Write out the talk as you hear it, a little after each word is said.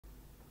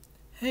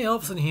Hey,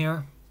 Ovalsan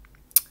here.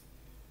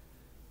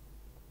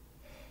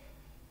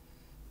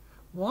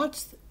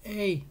 What's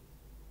a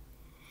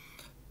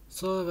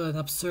sort of an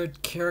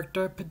absurd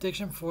character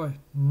prediction for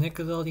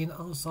Nickelodeon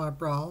All-Star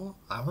Brawl?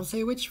 I won't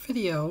say which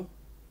video,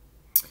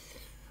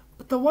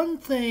 but the one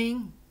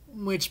thing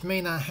which may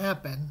not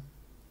happen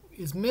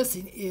is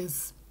missing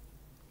is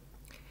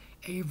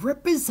a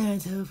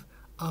representative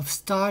of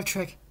Star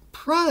Trek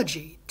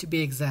Prodigy, to be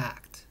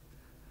exact.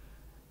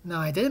 Now,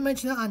 I didn't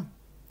mention it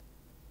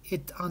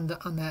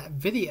on that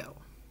video,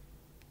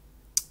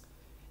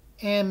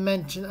 and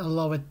mention a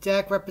lower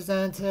deck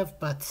representative,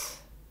 but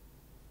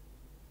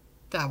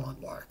that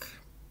won't work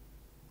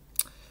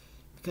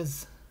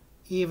because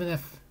even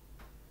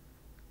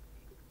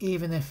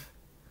if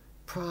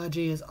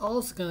Prodigy is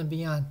also going to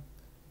be on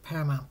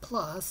Paramount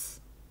Plus,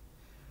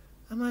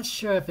 I'm not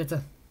sure if it's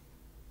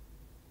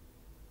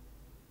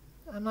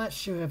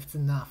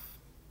enough.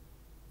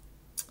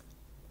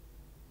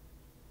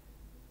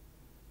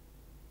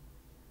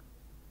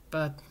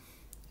 But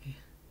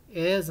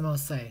it is the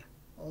most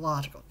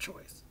logical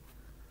choice.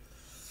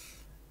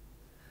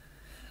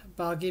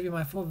 But I'll give you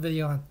my full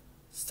video on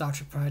Star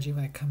Trek Prodigy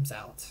when it comes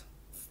out.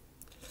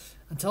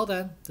 Until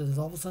then, this is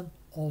Ovalsan,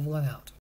 over and out.